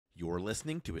You're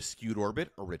listening to a Skewed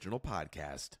Orbit original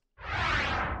podcast.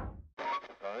 Time,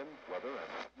 weather,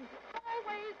 and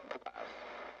always the past.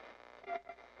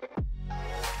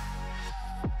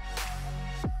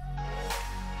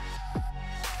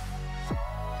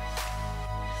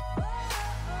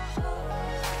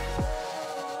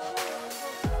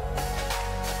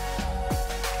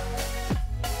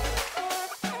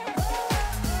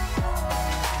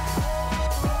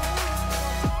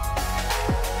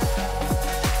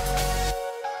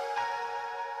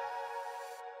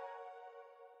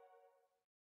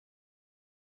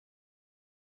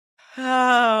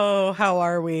 Oh, how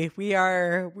are we?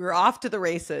 We're off to the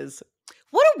races.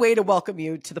 What a way to welcome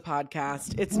you to the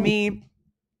podcast. It's me,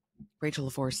 Rachel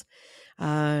LaForce.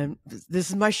 This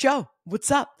is my show. What's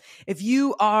up? If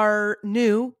you are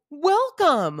new,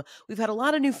 welcome. We've had a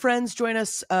lot of new friends join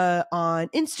us on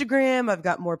Instagram. I've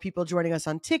got more people joining us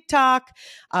on TikTok.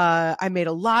 I made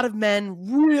a lot of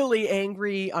men really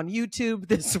angry on YouTube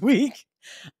this week.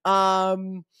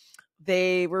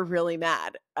 They were really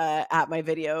mad at my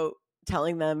video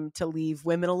telling them to leave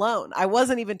women alone. I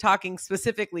wasn't even talking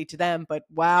specifically to them, but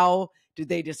wow, did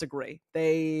they disagree.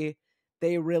 They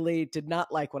really did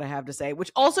not like what I have to say,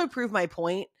 which also proved my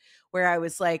point where I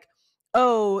was like,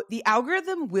 oh, the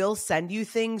algorithm will send you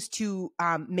things to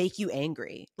make you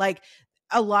angry. Like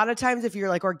a lot of times if you're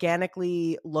like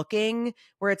organically looking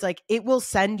where it's like, it will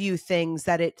send you things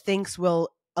that it thinks will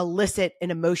elicit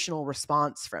an emotional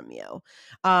response from you.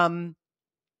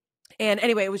 And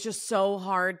anyway, it was just so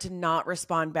hard to not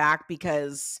respond back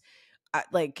because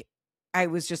I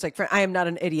was just like, I am not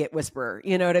an idiot whisperer.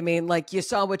 You know what I mean? Like you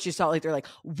saw what you saw. Like they're like,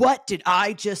 what did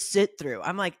I just sit through?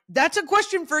 I'm like, that's a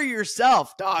question for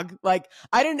yourself, dog. Like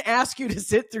I didn't ask you to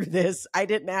sit through this. I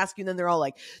didn't ask you. And then they're all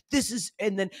like, this is,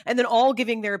 and then all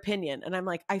giving their opinion. And I'm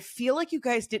like, I feel like you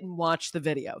guys didn't watch the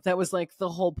video. That was like the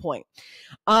whole point.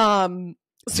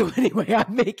 So anyway,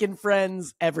 I'm making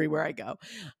friends everywhere I go.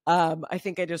 I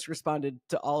think I just responded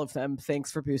to all of them.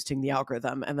 Thanks for boosting the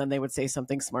algorithm. And then they would say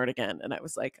something smart again. And I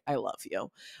was like, I love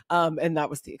you. And that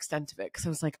was the extent of it. Cause I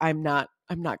was like, I'm not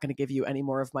going to give you any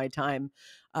more of my time.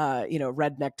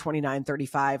 Redneck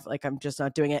 2935. Like I'm just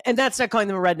not doing it. And that's not calling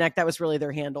them a redneck. That was really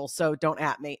their handle. So don't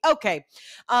at me. Okay.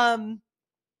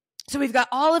 So we've got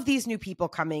all of these new people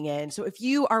coming in. So if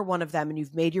you are one of them and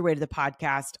you've made your way to the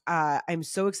podcast, I'm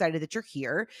so excited that you're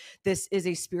here. This is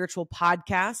a spiritual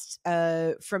podcast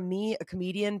from me, a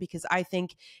comedian, because I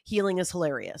think healing is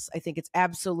hilarious. I think it's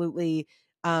absolutely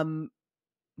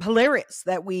hilarious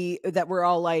that we're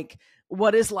all like,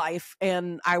 what is life?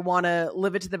 And I want to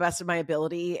live it to the best of my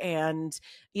ability. And,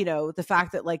 the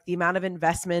fact that like the amount of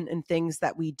investment and things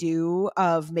that we do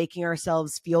of making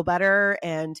ourselves feel better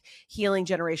and healing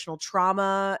generational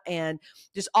trauma and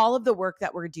just all of the work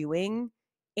that we're doing.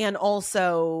 And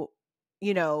also,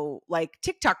 like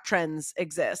TikTok trends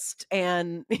exist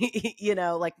and,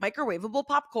 like microwavable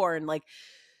popcorn. Like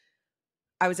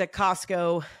I was at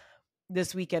Costco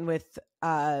this weekend with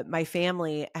my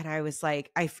family, and I was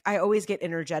like, I always get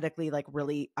energetically like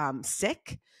really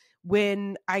sick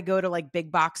when I go to like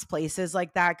big box places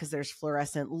like that because there's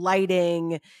fluorescent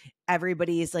lighting.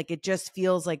 Everybody's like, it just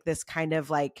feels like this kind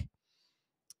of like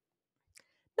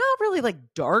not really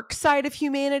like dark side of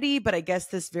humanity, but I guess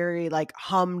this very like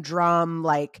humdrum,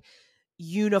 like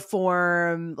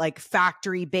uniform, like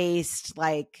factory based,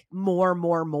 like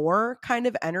more kind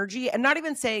of energy. And not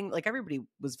even saying like everybody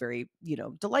was very,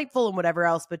 delightful and whatever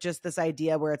else, but just this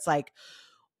idea where it's like,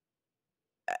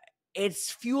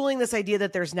 it's fueling this idea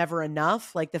that there's never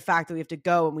enough, like the fact that we have to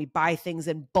go and we buy things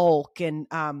in bulk. And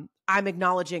I'm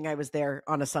acknowledging I was there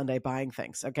on a Sunday buying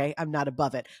things. Okay. I'm not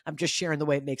above it. I'm just sharing the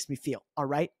way it makes me feel. All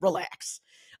right. Relax.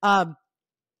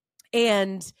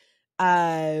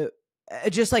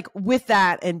 Just like with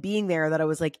that and being there that I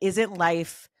was like, isn't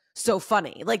life so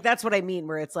funny? Like, that's what I mean,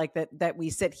 where it's like that we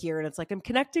sit here and it's like, I'm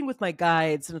connecting with my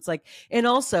guides. And it's like, and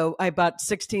also I bought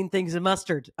 16 things of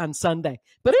mustard on Sunday,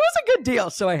 but it was a good deal.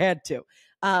 So I had to.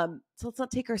 So let's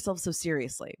not take ourselves so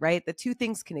seriously, right? The two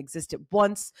things can exist at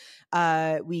once.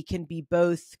 We can be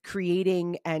both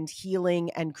creating and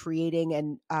healing and creating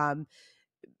and,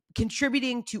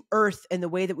 contributing to Earth in the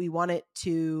way that we want it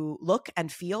to look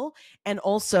and feel, and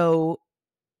also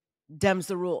dems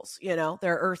the rules. There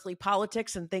are earthly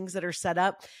politics and things that are set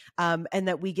up, and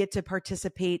that we get to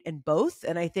participate in both.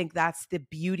 And I think that's the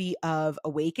beauty of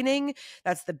awakening.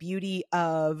 That's the beauty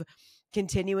of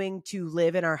continuing to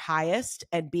live in our highest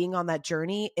and being on that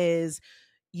journey is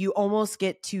you almost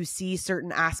get to see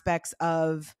certain aspects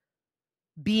of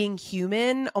being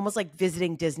human, almost like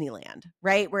visiting Disneyland,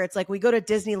 right? Where it's like we go to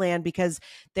Disneyland because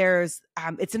there's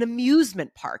it's an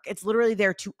amusement park. It's literally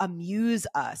there to amuse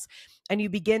us. And you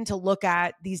begin to look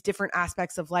at these different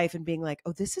aspects of life and being like,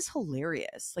 oh, this is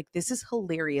hilarious. Like, this is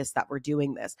hilarious that we're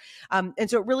doing this. And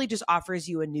so it really just offers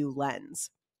you a new lens.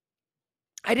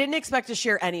 I didn't expect to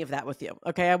share any of that with you.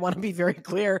 Okay. I want to be very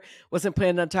clear. Wasn't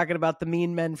planning on talking about the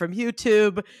mean men from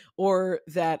YouTube or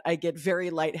that I get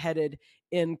very lightheaded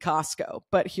in Costco,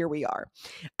 but here we are.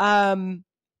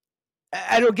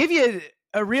 It'll give you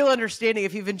a real understanding.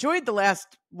 If you've enjoyed the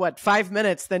last, 5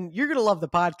 minutes, then you're going to love the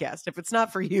podcast. If it's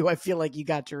not for you, I feel like you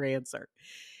got your answer.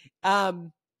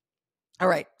 All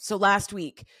right. So last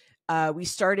week, we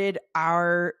started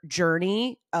our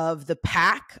journey of the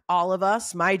pack, all of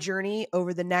us. My journey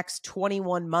over the next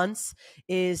 21 months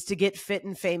is to get fit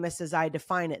and famous as I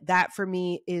define it. That for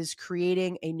me is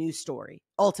creating a new story.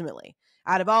 Ultimately,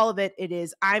 out of all of it, it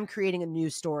is I'm creating a new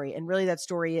story. And really that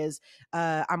story is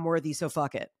I'm worthy, so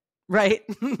fuck it. Right?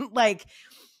 Like,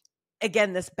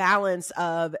 again, this balance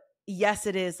of, yes,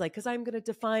 it is like, because I'm going to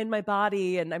define my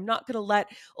body and I'm not going to let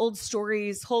old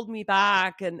stories hold me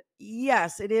back. And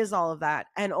yes, it is all of that.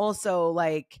 And also,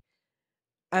 like,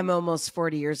 I'm almost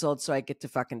 40 years old, so I get to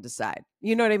fucking decide.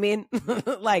 You know what I mean?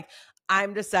 Like,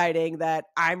 I'm deciding that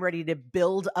I'm ready to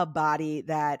build a body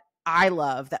that I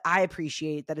love, that I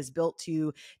appreciate, that is built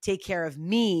to take care of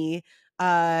me.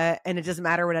 And it doesn't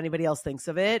matter what anybody else thinks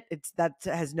of it. That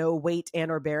has no weight and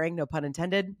or bearing, no pun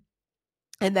intended.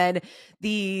 And then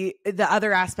the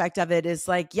other aspect of it is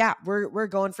like, yeah, we're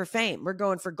going for fame. We're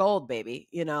going for gold, baby.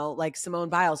 You know, like Simone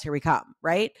Biles, here we come.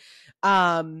 Right.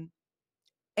 And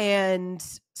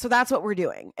so that's what we're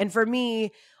doing. And for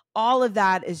me, all of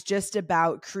that is just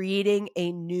about creating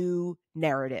a new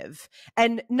narrative,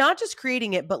 and not just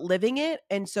creating it, but living it.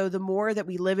 And so the more that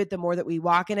we live it, the more that we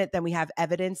walk in it, then we have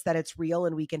evidence that it's real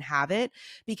and we can have it.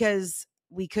 Because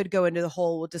we could go into the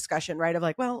whole discussion, right, of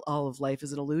like, well, all of life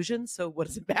is an illusion, so what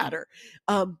does it matter?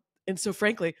 And so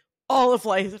frankly, all of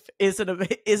life is an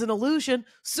illusion,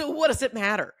 so what does it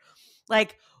matter?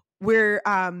 Like, we're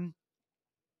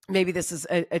maybe this is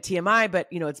a TMI, but,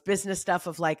 you know, it's business stuff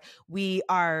of like, we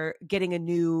are getting a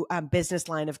new business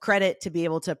line of credit to be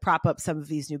able to prop up some of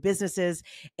these new businesses,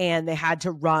 and they had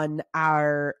to run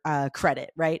our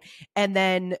credit, right? And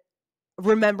then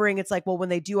remembering it's like, well, when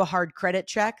they do a hard credit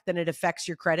check, then it affects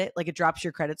your credit, like it drops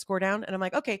your credit score down. And I'm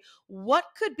like, okay, what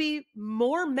could be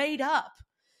more made up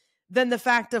than the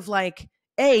fact of like,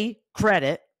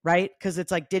 credit, right? Because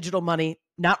it's like digital money,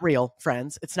 not real,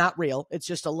 friends. It's not real. It's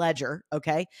just a ledger.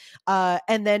 Okay.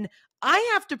 And then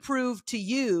I have to prove to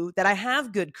you that I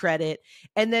have good credit.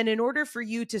 And then in order for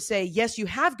you to say, yes, you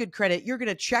have good credit, you're going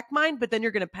to check mine, but then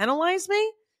you're going to penalize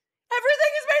me.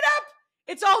 Everything is made up.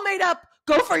 It's all made up.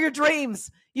 Go for your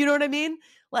dreams. You know what I mean?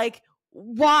 Like,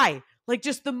 why? Like,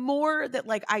 just the more that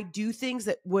like I do things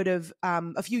that would have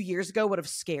a few years ago would have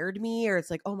scared me, or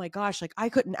it's like, oh my gosh, like I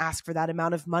couldn't ask for that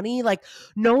amount of money. Like,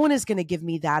 no one is going to give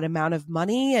me that amount of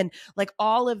money. And like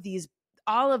all of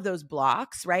those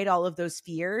blocks, right? All of those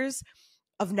fears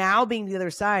of now being the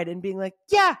other side and being like,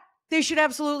 yeah, they should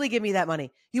absolutely give me that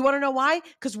money. You want to know why?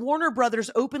 Because Warner Brothers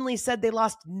openly said they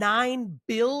lost $9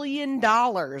 billion in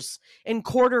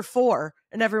Q4.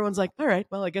 And everyone's like, all right,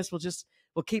 well, I guess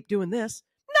we'll keep doing this.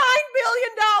 $9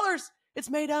 billion. It's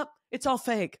made up. It's all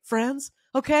fake, friends.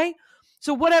 Okay.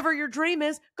 So whatever your dream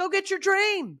is, go get your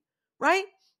dream, right?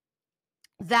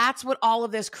 That's what all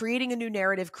of this, creating a new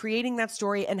narrative, creating that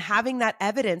story, and having that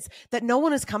evidence that no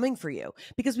one is coming for you.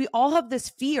 Because we all have this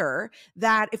fear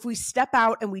that if we step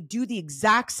out and we do the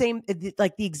exact same,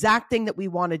 like the exact thing that we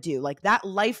want to do, like that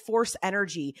life force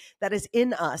energy that is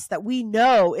in us, that we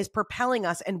know is propelling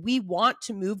us, and we want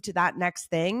to move to that next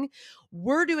thing,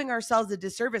 we're doing ourselves a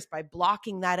disservice by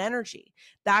blocking that energy.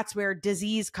 That's where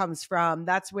disease comes from.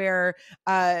 That's where,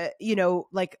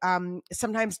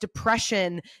 sometimes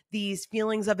depression, these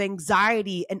feelings of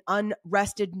anxiety, an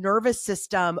unrested nervous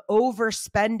system,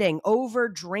 overspending, over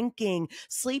drinking,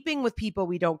 sleeping with people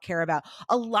we don't care about.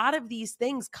 A lot of these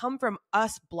things come from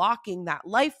us blocking that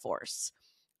life force.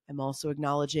 I'm also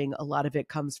acknowledging a lot of it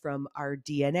comes from our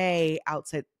DNA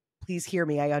outside. Please hear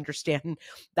me. I understand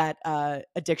that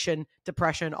addiction,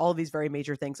 depression, all of these very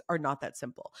major things are not that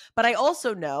simple. But I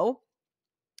also know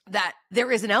that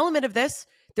there is an element of this.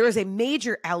 There is a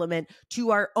major element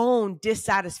to our own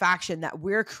dissatisfaction that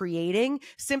we're creating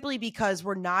simply because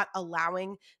we're not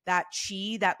allowing that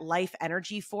chi, that life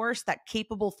energy force, that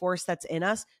capable force that's in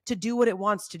us to do what it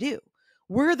wants to do.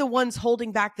 We're the ones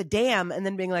holding back the dam and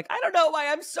then being like, I don't know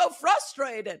why I'm so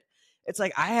frustrated. It's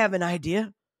like, I have an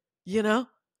idea, you know?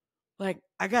 Like,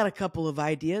 I got a couple of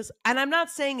ideas, and I'm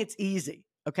not saying it's easy.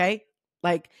 Okay.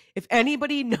 Like if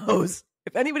anybody knows,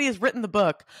 if anybody has written the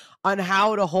book on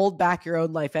how to hold back your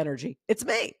own life energy, it's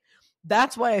me.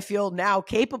 That's why I feel now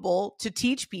capable to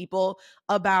teach people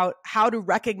about how to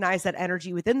recognize that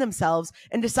energy within themselves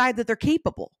and decide that they're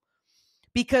capable.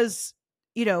 Because,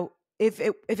 you know, if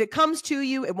it comes to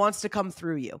you, it wants to come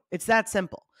through you. It's that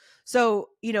simple. So,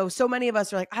 you know, so many of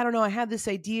us are like, I don't know, I have this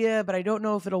idea, but I don't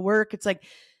know if it'll work. It's like,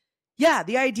 yeah,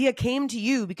 the idea came to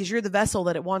you because you're the vessel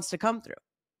that it wants to come through,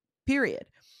 period.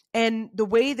 And the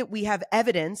way that we have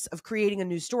evidence of creating a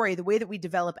new story, the way that we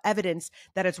develop evidence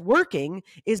that it's working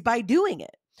is by doing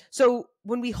it. So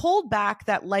when we hold back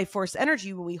that life force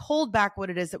energy, when we hold back what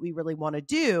it is that we really want to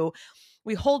do,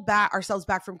 we hold back ourselves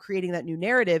back from creating that new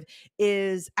narrative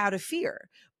is out of fear,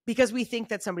 because we think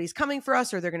that somebody's coming for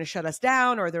us, or they're going to shut us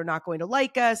down, or they're not going to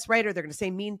like us, right? Or they're going to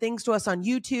say mean things to us on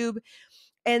YouTube.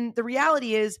 And the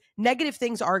reality is negative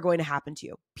things are going to happen to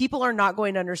you. People are not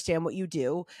going to understand what you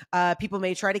do. People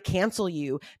may try to cancel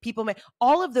you.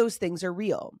 All of those things are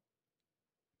real.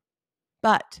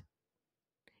 But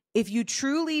if you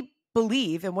truly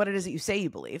believe in what it is that you say you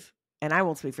believe, and I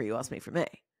won't speak for you, I'll speak for me.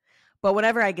 But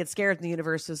whenever I get scared, the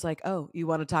universe is like, oh, you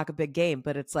want to talk a big game,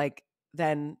 but it's like,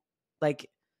 then like,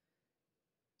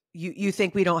 you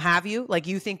think we don't have you? Like,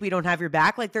 you think we don't have your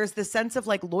back? Like, there's this sense of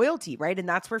like loyalty, right? And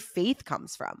that's where faith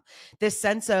comes from. This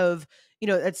sense of, you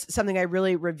know, it's something I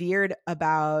really revered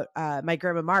about my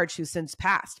grandma Marge, who's since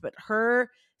passed, but her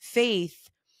faith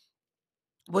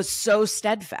was so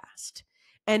steadfast.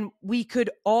 And we could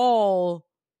all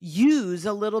use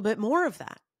a little bit more of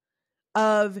that.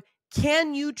 Of,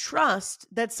 can you trust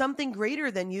that something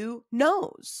greater than you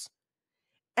knows?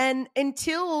 And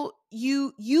until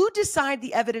you decide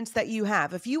the evidence that you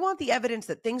have, if you want the evidence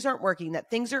that things aren't working, that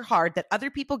things are hard, that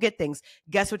other people get things,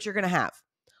 guess what you're going to have?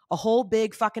 A whole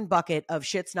big fucking bucket of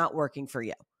shit's not working for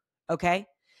you. Okay?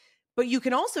 But you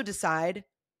can also decide,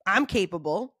 I'm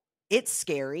capable. It's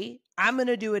scary. I'm going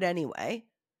to do it anyway.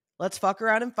 Let's fuck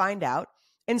around and find out.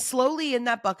 And slowly in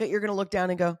that bucket, you're going to look down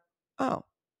and go, oh,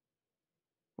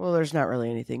 well, there's not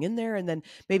really anything in there. And then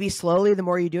maybe slowly, the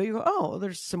more you do it, you go, oh,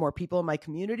 there's some more people in my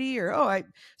community, or, oh,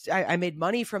 I made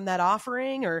money from that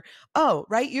offering, or, oh,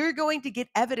 right. You're going to get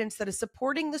evidence that is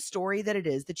supporting the story that it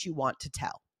is that you want to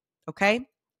tell. Okay.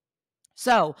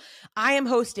 So I am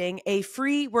hosting a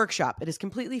free workshop. It is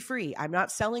completely free. I'm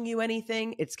not selling you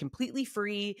anything. It's completely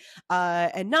free.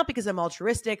 And not because I'm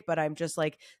altruistic, but I'm just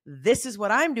like, this is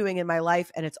what I'm doing in my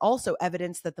life. And it's also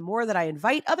evidence that the more that I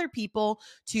invite other people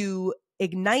to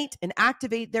ignite and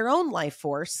activate their own life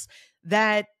force,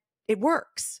 that it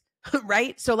works,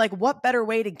 right? So like, what better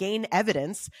way to gain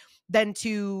evidence than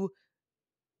to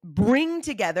bring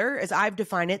together, as I've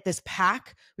defined it, this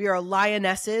pack. We are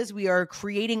lionesses. We are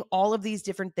creating all of these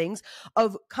different things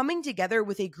of coming together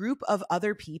with a group of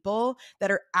other people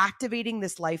that are activating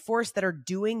this life force, that are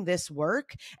doing this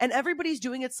work, and everybody's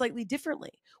doing it slightly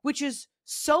differently, which is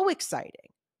so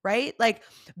exciting. Right? Like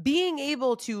being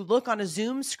able to look on a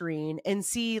Zoom screen and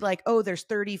see like, oh, there's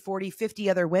 30, 40, 50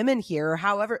 other women here, or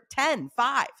however, 10,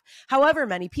 5, however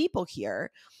many people here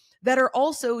that are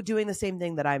also doing the same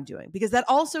thing that I'm doing, because that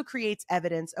also creates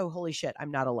evidence. Oh, holy shit,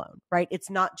 I'm not alone, right? It's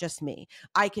not just me.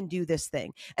 I can do this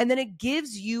thing. And then it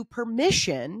gives you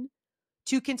permission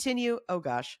to continue, oh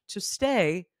gosh, to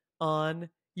stay on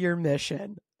your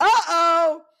mission.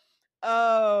 Uh-oh.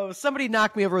 Oh, somebody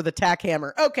knocked me over with a tack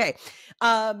hammer. Okay.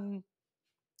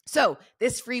 So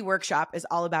this free workshop is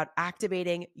all about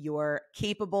activating your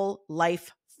capable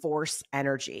life force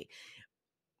energy.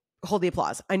 Hold the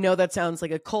applause. I know that sounds like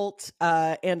a cult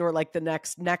and or like the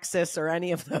next Nexus or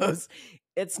any of those.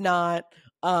 It's not.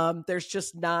 There's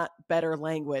just not better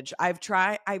language. I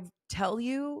tell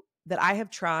you that I have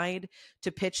tried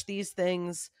to pitch these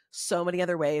things so many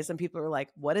other ways, and people are like,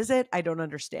 what is it? I don't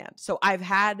understand. So I've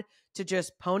had to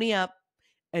just pony up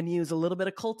and use a little bit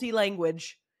of culty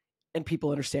language, and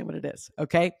people understand what it is.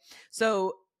 Okay.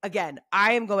 So again,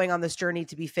 I am going on this journey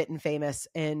to be fit and famous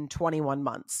in 21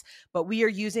 months, but we are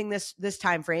using this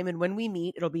time frame. And when we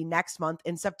meet, it'll be next month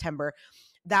in September.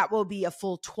 That will be a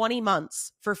full 20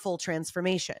 months for full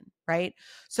transformation. Right.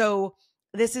 So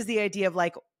this is the idea of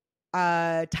like,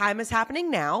 time is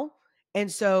happening now. And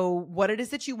so what it is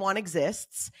that you want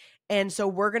exists. And so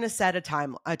we're going to set a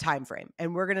time frame,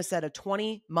 and we're going to set a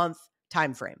 20-month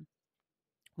time frame.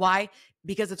 Why?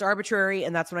 Because it's arbitrary,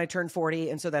 and that's when I turned 40.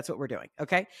 And so that's what we're doing.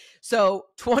 Okay. So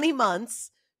 20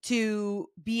 months to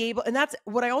be able, and that's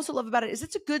what I also love about it, is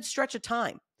it's a good stretch of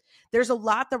time. There's a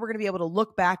lot that we're going to be able to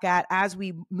look back at as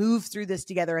we move through this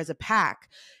together as a pack.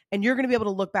 And you're going to be able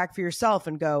to look back for yourself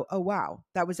and go, oh, wow,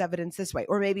 that was evidence this way.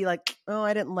 Or maybe like, oh,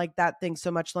 I didn't like that thing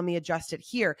so much. Let me adjust it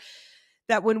here.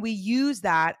 that when we use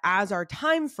that as our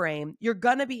time frame, you're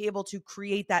going to be able to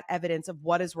create that evidence of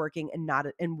what is working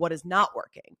and what is not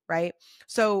working, right?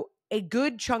 So a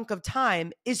good chunk of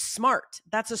time is smart.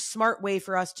 That's a smart way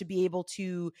for us to be able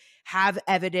to have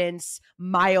evidence,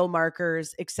 mile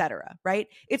markers, etc., right?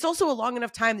 It's also a long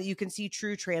enough time that you can see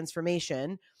true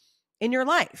transformation in your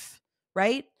life,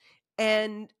 right?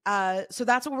 And so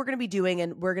that's what we're going to be doing.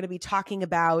 And we're going to be talking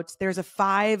about, there's a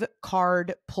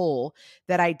 5-card pull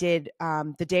that I did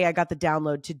the day I got the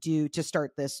download to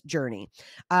start this journey.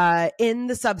 In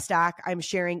the Substack, I'm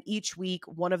sharing each week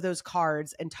one of those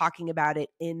cards and talking about it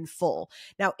in full.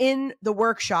 Now, in the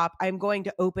workshop, I'm going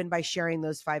to open by sharing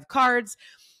those 5 cards.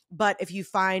 But if you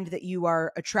find that you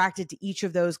are attracted to each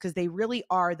of those, because they really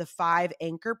are the 5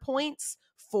 anchor points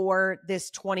for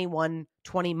this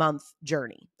 20-month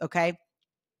journey, okay?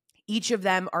 Each of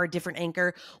them are a different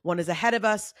anchor. One is ahead of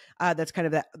us. That's kind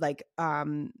of that, like,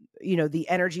 the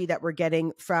energy that we're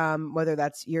getting from, whether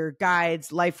that's your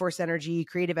guides, life force energy,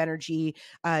 creative energy,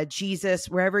 Jesus,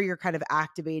 wherever you're kind of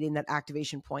activating that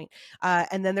activation point.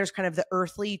 And then there's kind of the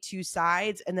earthly 2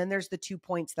 sides. And then there's the 2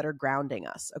 points that are grounding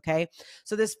us. Okay.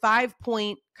 So this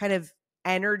 5-point kind of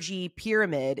energy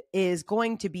pyramid is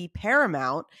going to be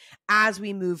paramount as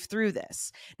we move through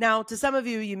this. Now, to some of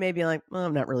you, you may be like, well,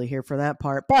 I'm not really here for that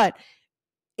part, but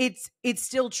it's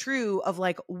still true of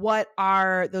like, what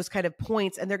are those kind of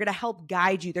points? And they're going to help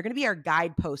guide you. They're going to be our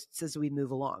guideposts as we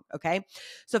move along. Okay.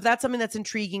 So if that's something that's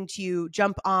intriguing to you,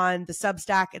 jump on the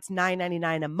Substack. It's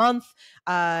 $9.99 a month.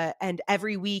 And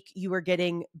every week you are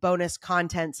getting bonus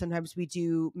content. Sometimes we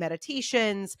do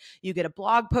meditations. You get a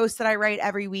blog post that I write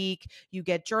every week. You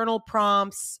get journal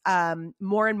prompts.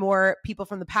 More and more people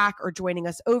from the pack are joining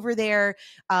us over there.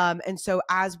 And so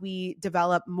as we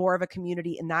develop more of a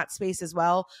community in that space as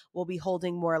well, we'll be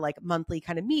holding more like monthly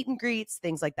kind of meet and greets,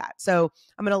 things like that. So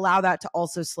I'm going to allow that to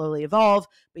also slowly evolve,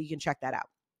 but you can check that out.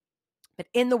 But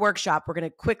in the workshop, we're going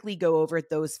to quickly go over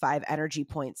those 5 energy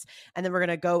points. And then we're going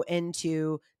to go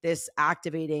into this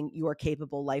activating your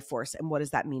capable life force. And what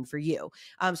does that mean for you?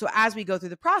 So as we go through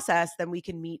the process, then we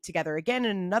can meet together again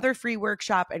in another free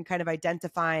workshop and kind of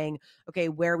identifying, okay,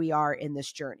 where we are in this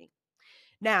journey.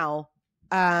 Now,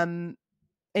 and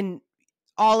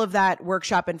all of that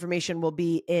workshop information will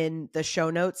be in the show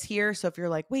notes here. So if you're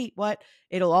like, wait, what?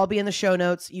 It'll all be in the show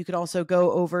notes. You can also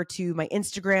go over to my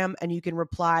Instagram and you can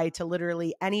reply to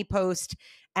literally any post,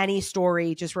 any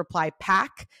story. Just reply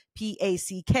PACK,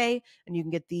 P-A-C-K, and you can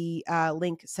get the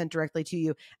link sent directly to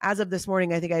you. As of this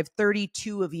morning, I think I have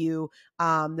 32 of you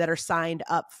that are signed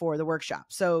up for the workshop.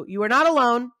 So you are not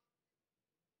alone.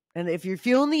 And if you're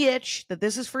feeling the itch that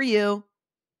this is for you,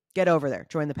 get over there.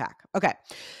 Join the pack. Okay.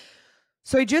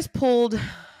 So I just pulled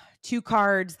 2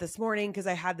 cards this morning because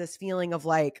I had this feeling of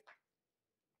like,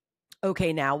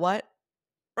 okay, now what?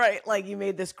 Right? Like you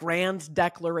made this grand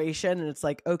declaration and it's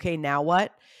like, okay, now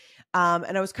what?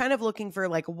 And I was kind of looking for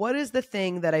like, what is the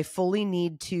thing that I fully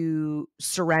need to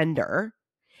surrender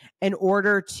in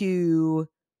order to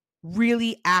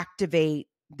really activate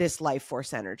this life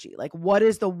force energy? Like, what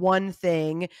is the one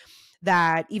thing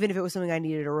that, even if it was something I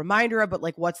needed a reminder of, but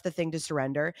like, what's the thing to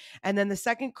surrender? And then the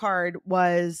second card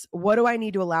was, what do I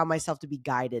need to allow myself to be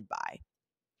guided by?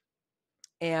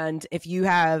 And if you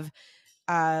have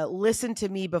listened to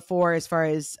me before, as far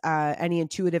as any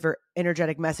intuitive or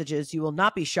energetic messages, you will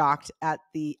not be shocked at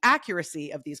the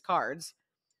accuracy of these cards.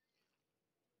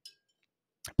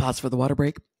 Pause for the water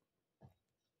break.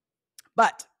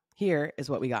 But here is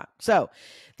what we got. So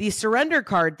the surrender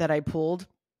card that I pulled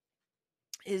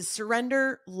is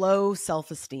surrender low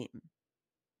self-esteem.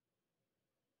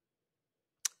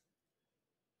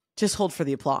 Just hold for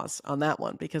the applause on that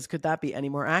one, because could that be any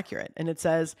more accurate? And it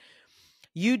says,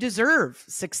 you deserve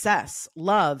success,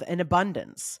 love, and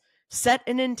abundance. Set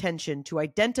an intention to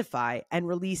identify and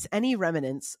release any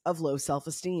remnants of low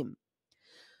self-esteem.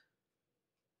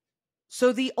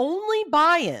 So the only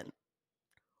buy-in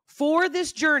for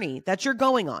this journey that you're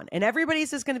going on, and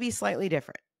everybody's is going to be slightly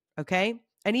different, okay?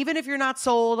 And even if you're not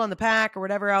sold on the pack or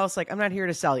whatever else, like, I'm not here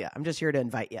to sell you. I'm just here to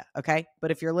invite you, okay? But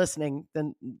if you're listening,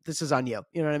 then this is on you.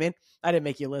 You know what I mean? I didn't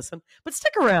make you listen. But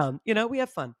stick around. You know, we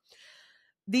have fun.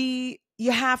 You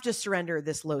have to surrender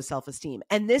this low self-esteem.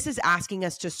 And this is asking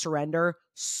us to surrender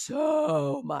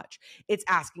so much. It's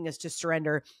asking us to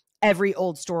surrender every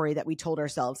old story that we told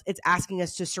ourselves. It's asking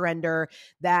us to surrender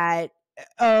that,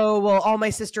 oh, well, all my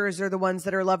sisters are the ones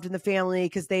that are loved in the family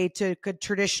because they took a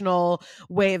traditional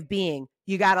way of being.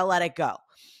 You got to let it go.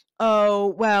 Oh,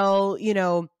 well, you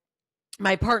know,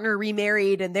 my partner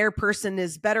remarried and their person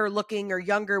is better looking or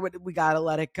younger. We got to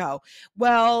let it go.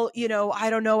 Well, you know, I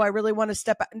don't know. I really want to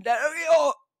step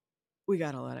out. We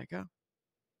got to let it go.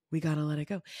 We got to let it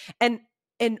go.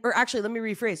 Or actually, let me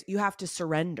rephrase. You have to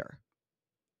surrender.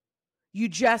 You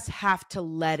just have to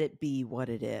let it be what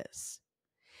it is,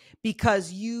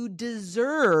 because you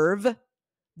deserve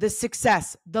the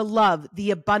success, the love,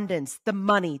 the abundance, the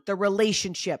money, the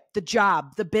relationship, the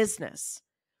job, the business.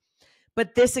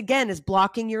 But this, again, is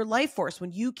blocking your life force.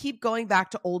 When you keep going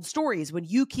back to old stories, when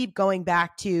you keep going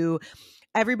back to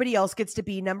everybody else gets to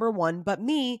be number one but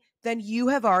me, then you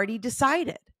have already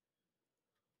decided.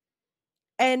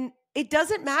 And it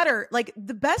doesn't matter. Like,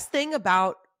 the best thing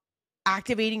about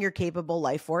activating your capable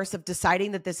life force, of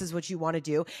deciding that this is what you want to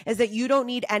do, is that you don't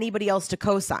need anybody else to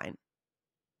co-sign.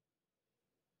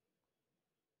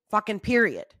 Fucking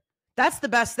period. That's the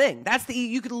best thing.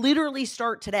 You could literally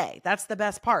start today. That's the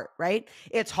best part, right?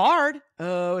 It's hard.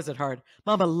 Oh, is it hard?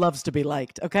 Mama loves to be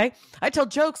liked, okay? I tell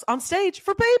jokes on stage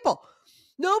for people.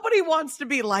 Nobody wants to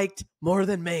be liked more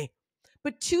than me.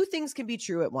 But two things can be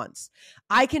true at once.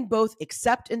 I can both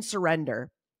accept and surrender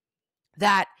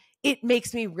that it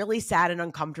makes me really sad and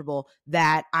uncomfortable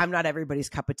that I'm not everybody's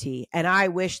cup of tea. And I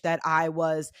wish that I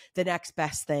was the next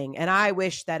best thing. And I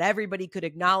wish that everybody could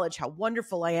acknowledge how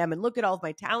wonderful I am and look at all of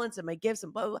my talents and my gifts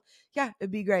and blah, blah, blah. Yeah, it'd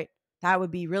be great. That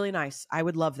would be really nice. I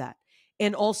would love that.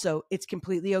 And also, it's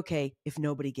completely okay if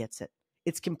nobody gets it.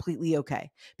 It's completely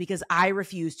okay, because I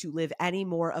refuse to live any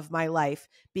more of my life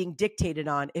being dictated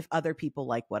on if other people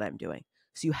like what I'm doing.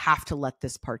 So you have to let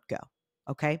this part go.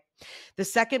 Okay. The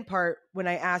second part, when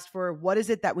I asked for what is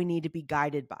it that we need to be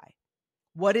guided by?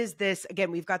 What is this?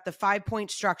 Again, we've got the 5-point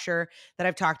structure that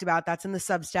I've talked about. That's in the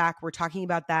Substack. We're talking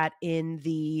about that in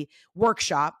the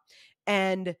workshop.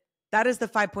 And that is the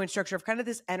 5-point structure of kind of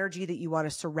this energy that you want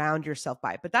to surround yourself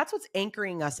by. But that's what's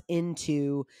anchoring us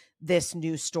into this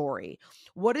new story.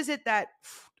 What is it that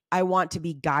I want to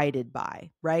be guided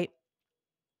by, right?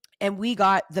 And we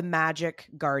got the Magic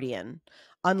Guardian.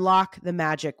 Unlock the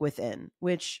magic within,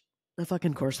 which the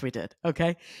fucking course we did.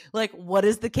 Okay. Like, what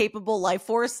is the capable life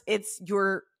force? It's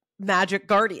your magic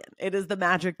guardian. It is the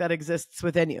magic that exists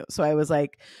within you. So I was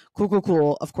like,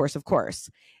 cool. Of course.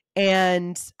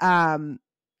 And,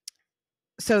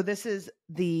 so this is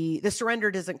the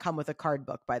surrender doesn't come with a card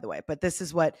book, by the way, but this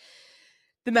is what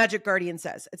the Magic Guardian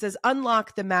says. It says,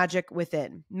 unlock the magic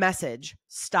within. Message: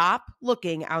 stop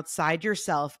looking outside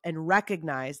yourself and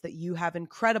recognize that you have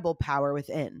incredible power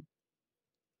within.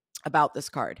 About this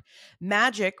card,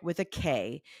 magic with a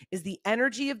K is the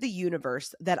energy of the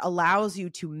universe that allows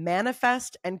you to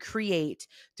manifest and create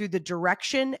through the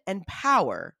direction and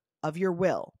power of your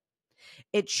will.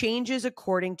 It changes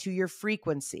according to your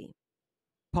frequency.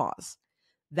 Pause.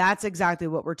 That's exactly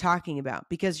what we're talking about,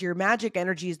 because your magic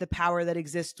energy is the power that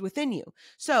exists within you.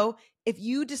 So if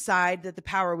you decide that the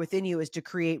power within you is to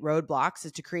create roadblocks,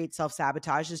 is to create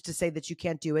self-sabotage, is to say that you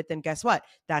can't do it, then guess what?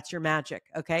 That's your magic,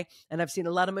 okay? And I've seen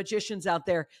a lot of magicians out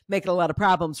there making a lot of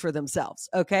problems for themselves,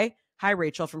 okay? Hi,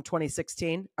 Rachel from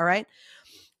 2016, all right?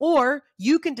 Or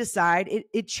you can decide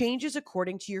it changes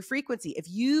according to your frequency. If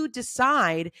you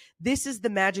decide this is the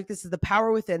magic, this is the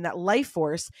power within, that life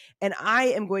force, and I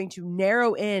am going to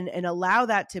narrow in and allow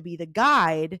that to be the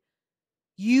guide,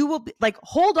 you will be like,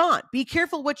 hold on, be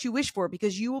careful what you wish for,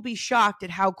 because you will be shocked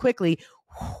at how quickly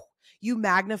you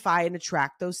magnify and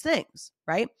attract those things,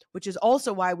 right? Which is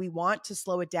also why we want to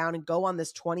slow it down and go on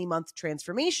this 20-month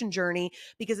transformation journey,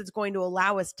 because it's going to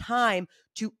allow us time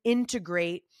to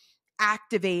integrate,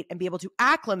 activate, and be able to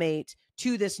acclimate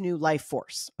to this new life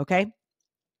force, okay?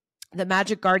 The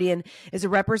Magic Guardian is a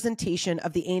representation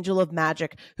of the angel of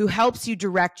magic who helps you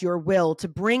direct your will to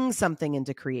bring something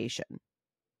into creation.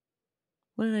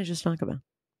 What did I just talk about?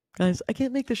 Guys, I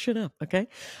can't make this shit up, okay?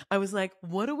 I was like,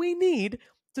 what do we need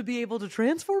to be able to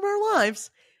transform our lives?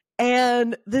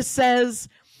 And this says,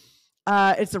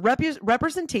 it's a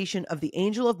representation of the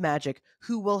angel of magic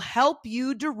who will help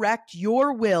you direct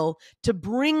your will to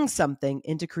bring something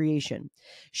into creation.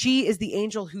 She is the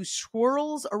angel who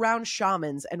swirls around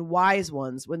shamans and wise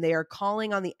ones when they are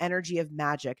calling on the energy of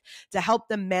magic to help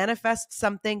them manifest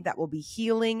something that will be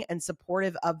healing and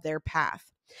supportive of their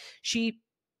path. She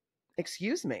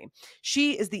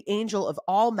is the angel of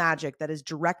all magic that is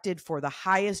directed for the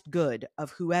highest good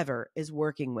of whoever is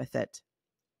working with it.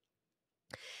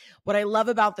 What I love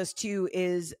about this too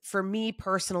is, for me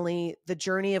personally, the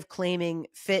journey of claiming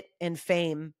fit and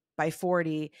fame by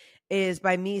 40 is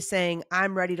by me saying,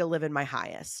 I'm ready to live in my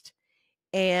highest.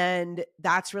 And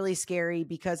that's really scary,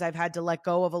 because I've had to let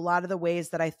go of a lot of the ways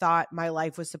that I thought my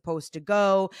life was supposed to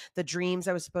go, the dreams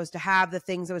I was supposed to have, the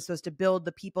things I was supposed to build,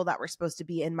 the people that were supposed to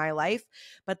be in my life.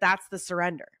 But that's the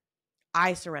surrender.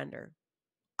 I surrender.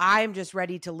 I'm just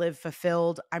ready to live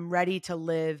fulfilled. I'm ready to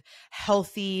live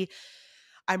healthy.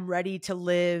 I'm ready to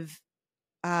live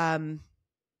in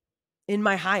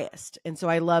my highest. And so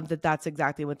I love that that's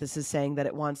exactly what this is saying, that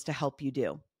it wants to help you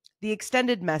do. The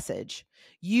extended message: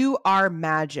 you are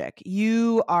magic.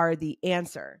 You are the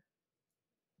answer.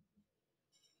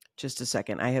 Just a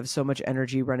second. I have so much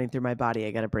energy running through my body.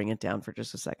 I got to bring it down for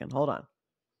just a second. Hold on.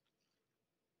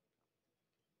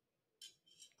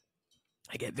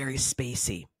 I get very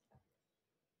spacey.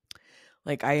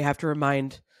 Like, I have to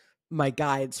remind my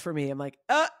guides for me. I'm like,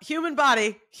 human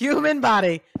body,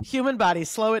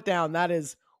 slow it down. That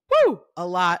is, a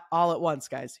lot all at once,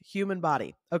 guys. Human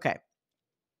body. Okay.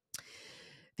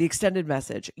 The extended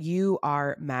message: you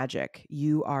are magic.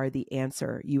 You are the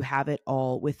answer. You have it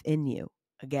all within you.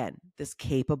 Again, this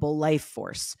capable life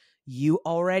force. You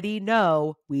already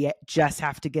know. We just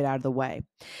have to get out of the way.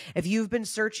 If you've been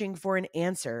searching for an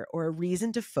answer or a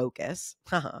reason to focus,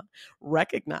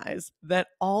 recognize that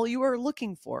all you are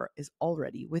looking for is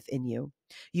already within you.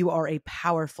 You are a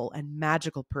powerful and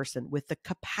magical person with the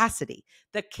capacity,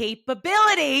 the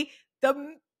capability, the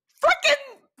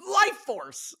freaking life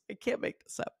force. I can't make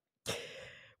this up.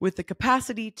 With the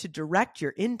capacity to direct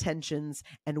your intentions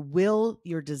and will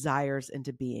your desires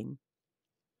into being.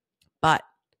 But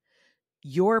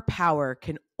your power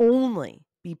can only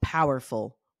be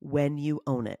powerful when you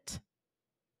own it.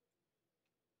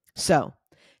 So,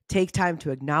 take time to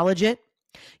acknowledge it.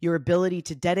 Your ability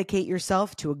to dedicate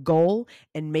yourself to a goal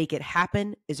and make it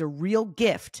happen is a real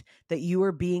gift that you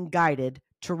are being guided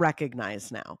to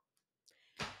recognize now.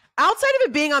 Outside of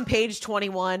it being on page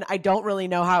 21, I don't really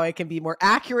know how it can be more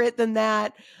accurate than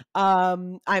that.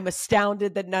 I'm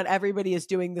astounded that not everybody is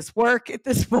doing this work at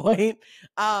this point.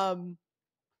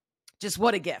 Just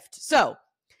what a gift. So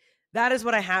that is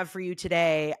what I have for you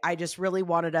today. I just really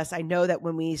wanted us. I know that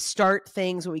when we start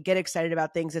things, when we get excited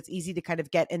about things, it's easy to kind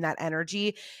of get in that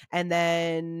energy. And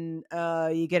then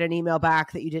you get an email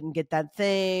back that you didn't get that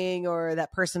thing, or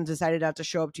that person decided not to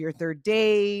show up to your third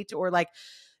date, or like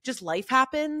just life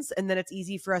happens. And then it's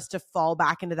easy for us to fall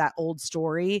back into that old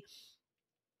story.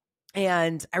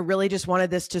 And I really just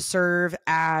wanted this to serve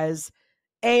as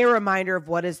a reminder of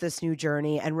what is this new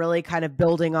journey, and really kind of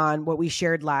building on what we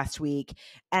shared last week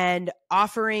and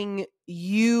offering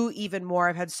you even more.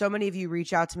 I've had so many of you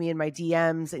reach out to me in my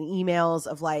DMs and emails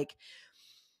of like,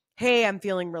 hey, I'm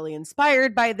feeling really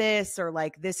inspired by this, or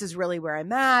like, this is really where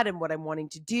I'm at and what I'm wanting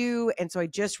to do. And so I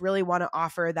just really want to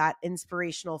offer that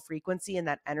inspirational frequency and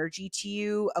that energy to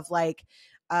you of like,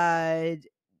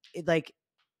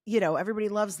 you know, everybody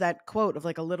loves that quote of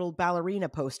like a little ballerina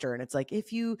poster. And it's like,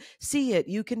 if you see it,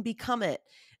 you can become it.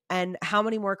 And how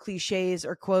many more cliches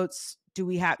or quotes do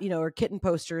we have, you know, or kitten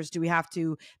posters do we have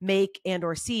to make and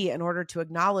or see in order to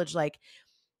acknowledge like,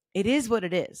 it is what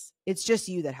it is. It's just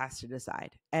you that has to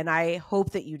decide. And I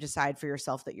hope that you decide for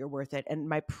yourself that you're worth it. And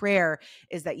my prayer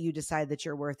is that you decide that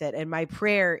you're worth it. And my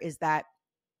prayer is that,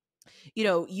 you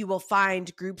know, you will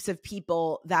find groups of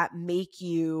people that make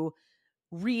you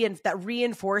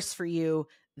reinforce for you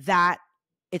that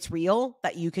it's real,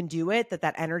 that you can do it,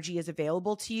 that energy is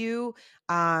available to you.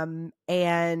 And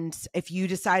if you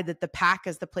decide that the pack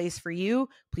is the place for you,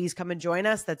 please come and join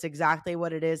us. That's exactly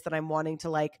what it is that I'm wanting to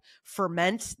like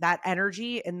ferment that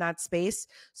energy in that space.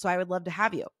 So I would love to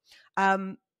have you.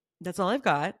 That's all I've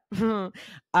got.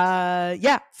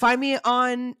 Yeah. Find me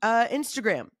on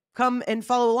Instagram. Come and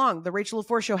follow along. The Rachel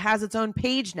LaForce Show has its own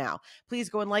page now. Please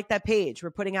go and like that page. We're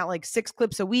putting out like 6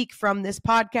 clips a week from this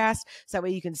podcast, so that way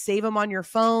you can save them on your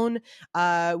phone.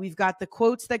 We've got the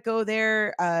quotes that go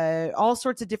there, all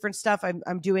sorts of different stuff.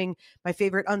 I'm doing my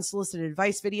favorite unsolicited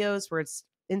advice videos where it's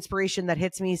inspiration that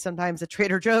hits me sometimes at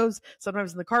Trader Joe's,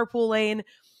 sometimes in the carpool lane.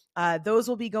 Those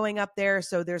will be going up there.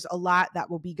 So there's a lot that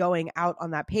will be going out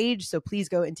on that page. So please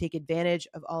go and take advantage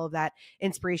of all of that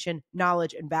inspiration,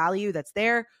 knowledge, and value that's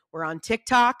there. We're on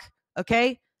TikTok.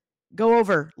 Okay. Go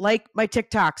over, like my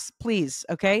TikToks, please.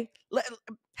 Okay.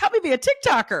 Help me be a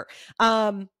TikToker.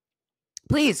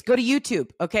 Please go to YouTube.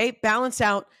 Okay. Balance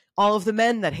out all of the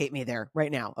men that hate me there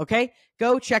right now. Okay.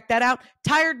 Go check that out.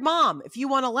 Tired Mom. If you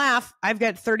want to laugh, I've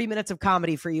got 30 minutes of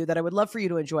comedy for you that I would love for you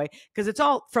to enjoy, because it's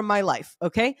all from my life.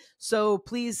 Okay. So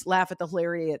please laugh at the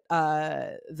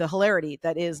hilarity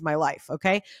that is my life.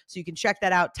 Okay. So you can check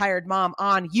that out. Tired Mom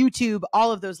on YouTube.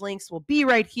 All of those links will be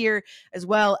right here, as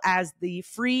well as the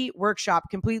free workshop,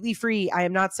 completely free. I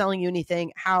am not selling you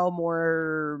anything. How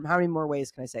many more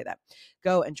ways can I say that?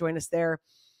 Go and join us there.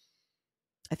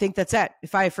 I think that's it.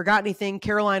 If I forgot anything,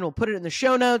 Caroline will put it in the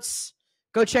show notes.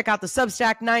 Go check out the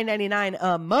Substack, $9.99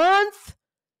 a month.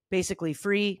 Basically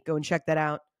free. Go and check that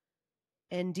out.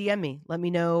 And DM me. Let me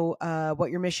know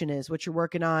what your mission is, what you're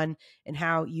working on, and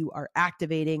how you are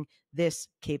activating this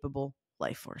capable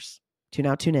life force. Tune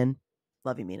out, tune in.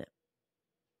 Love you, mean it.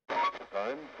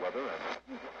 Time, weather,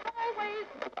 and